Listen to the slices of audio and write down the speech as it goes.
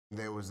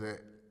There was a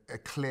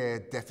clear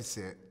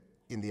deficit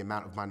in the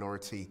amount of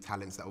minority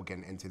talents that were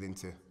getting entered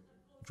into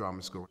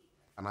drama school.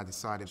 And I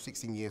decided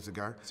 16 years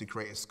ago to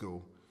create a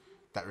school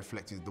that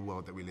reflected the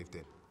world that we lived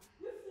in.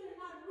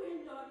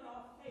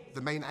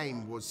 The main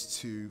aim was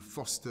to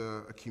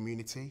foster a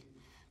community,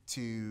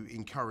 to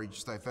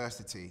encourage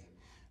diversity,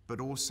 but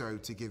also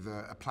to give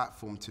a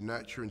platform to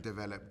nurture and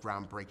develop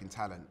groundbreaking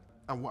talent.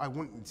 And what I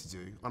wanted to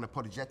do,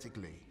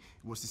 unapologetically,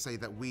 was to say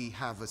that we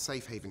have a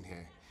safe haven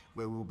here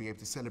where we'll be able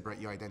to celebrate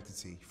your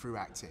identity through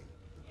acting.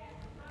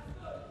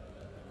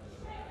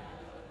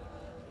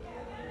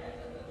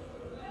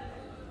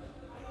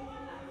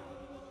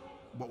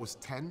 What was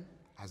 10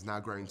 has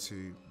now grown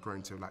to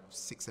like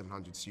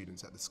 600-700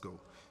 students at the school.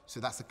 So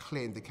that's a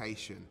clear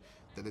indication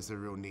that there's a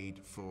real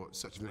need for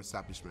such an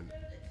establishment.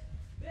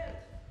 Build.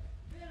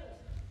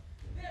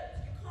 You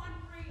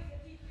can't breathe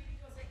deeply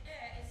because the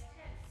air is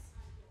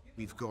tense.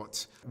 We've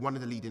got one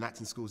of the leading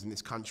acting schools in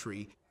this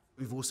country.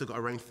 We've also got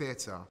our own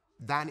theatre.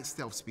 That in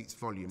itself speaks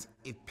volumes.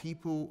 If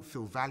people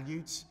feel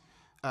valued,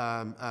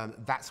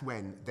 that's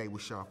when they will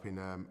show up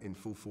in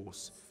full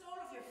force. The sole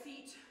of your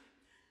feet,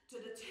 to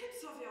the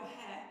tips of your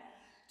hair,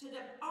 to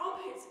the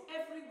armpits,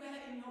 everywhere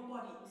in your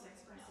body is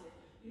expressive.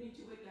 You need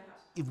to wake that up.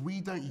 If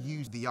we don't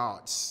use the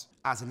arts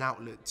as an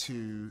outlet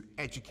to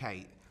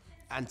educate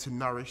and to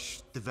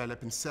nourish,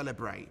 develop and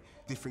celebrate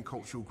different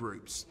cultural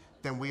groups,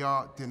 then we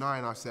are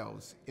denying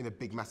ourselves in a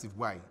big, massive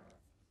way.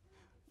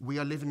 We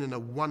are living in a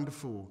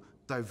wonderful,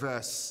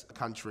 diverse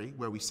country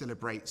where we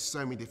celebrate so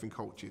many different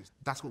cultures.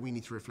 That's what we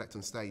need to reflect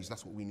on stage.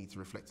 That's what we need to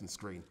reflect on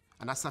screen.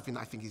 And that's something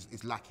that I think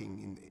is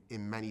lacking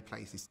in many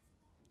places.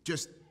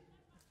 Just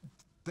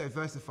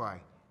diversify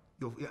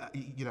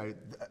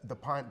the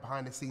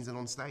behind the scenes and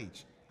on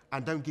stage.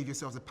 And don't give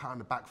yourselves a pat on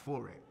the back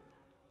for it.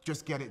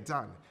 Just get it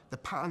done. The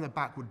pat on the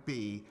back would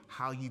be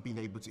how you've been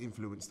able to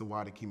influence the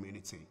wider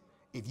community.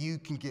 If you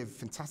can give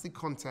fantastic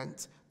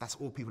content, that's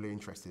all people are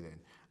interested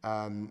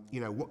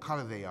in. What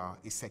colour they are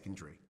is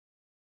secondary.